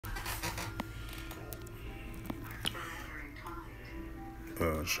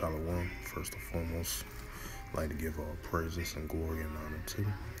Shalom, first and foremost, I'd like to give all praises and glory and honor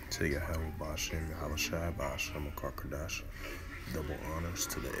to Yahweh Ba'Shem, Yahushua Ba'Shem, Karkadash. Double honors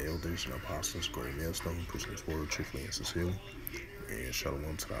to the elders and apostles, great millstone, preaching his word truthfully and sincerely. And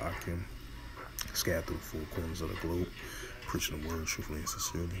shalom to the Akim, scattered through the four corners of the globe, preaching the word truthfully and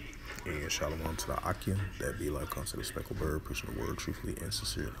sincerely. And shalom to the Akim, that be like unto the speckled bird, preaching the word truthfully and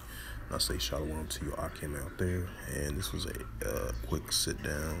sincerely. And I say shalom to you Akim out there. And this was a quick sit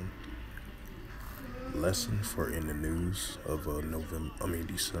down lesson for in the news of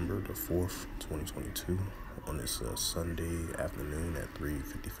December the 4th, 2022, on this Sunday afternoon at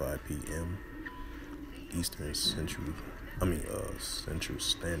 3:55 p.m. Eastern Central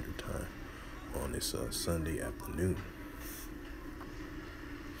Standard Time on this Sunday afternoon.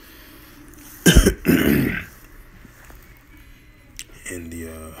 And the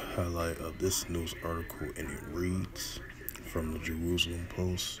highlight of this news article, and it reads from the Jerusalem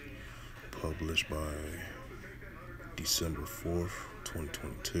Post, published by December 4th,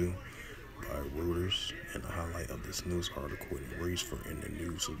 2022, by Reuters. And the highlight of this news article, and it reads from in the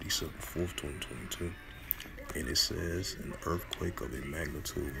news of December 4th, 2022. And it says, an earthquake of a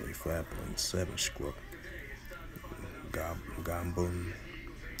magnitude of 5.7 struck Gabon.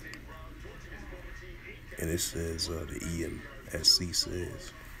 And it says, the EMSC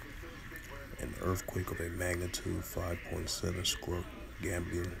says, an earthquake of a magnitude 5.7 struck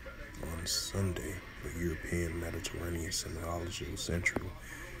Gabon on Sunday, the European Mediterranean Seismological Central,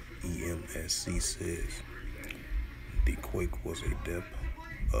 EMSC, says. The quake was a depth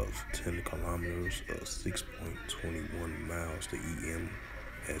of 10 kilometers, 6.21 miles, the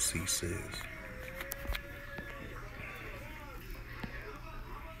EMSC says.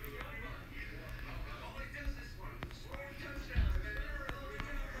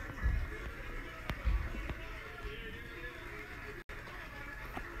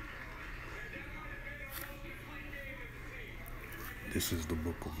 This is the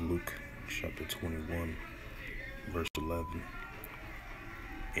book of Luke, chapter 21, verse 11,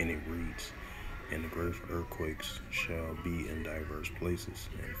 and it reads, and the great earthquakes shall be in diverse places,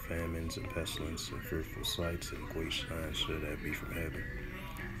 and famines and pestilence and fearful sights and great signs shall that be from heaven.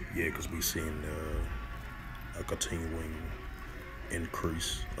 Yeah, because we seeing a continuing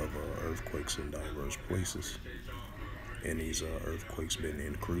increase of earthquakes in diverse places. And these earthquakes been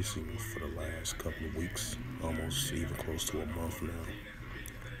increasing for the last couple of weeks, almost even close to a month now.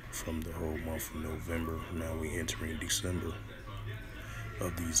 From the whole month of November, now we entering December,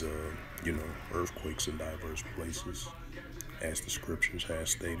 of these earthquakes in diverse places, as the scriptures has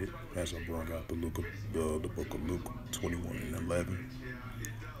stated, as I brought out the book of Luke 21 and 11.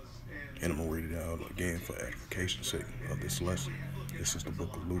 And I'm gonna read it out again for edification's sake of this lesson. This is the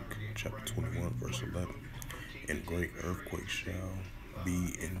book of Luke, chapter 21, verse 11. And great earthquakes shall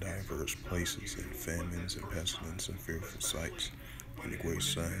be in diverse places, and famines and pestilence and fearful sights, and the great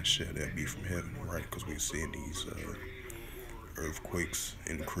signs shall that be from heaven, right? Because we're seeing these earthquakes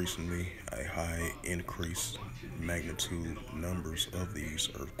increasingly, a high increase magnitude numbers of these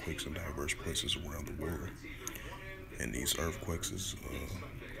earthquakes in diverse places around the world. And these earthquakes is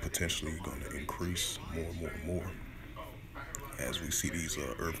potentially going to increase more and more and more as we see these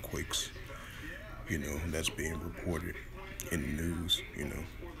earthquakes, that's being reported in the news,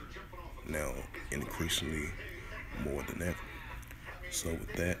 now increasingly more than ever. So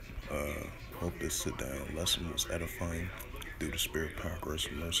with that, hope this sit-down lesson was edifying through the spirit, power, grace,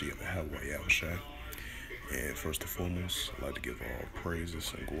 and mercy of Yahweh Yahushua. And first and foremost, I'd like to give all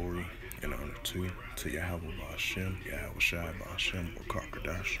praises and glory and honor to Yahweh Ba'Shem, Yahushua Ba'Shem, or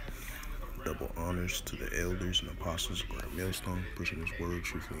Karkadash. Double honors to the elders and apostles, great millstone, preaching his word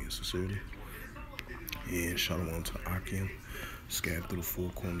truthfully and sincerely. And shalom to Akim, scattered through the four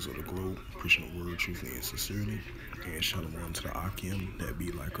corners of the globe, preaching the word truthfully and sincerely. And shalom to the Akim, that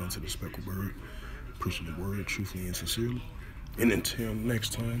be like unto the speckled bird, preaching the word truthfully and sincerely. And until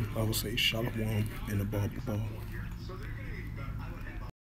next time, I will say shalom in the ball.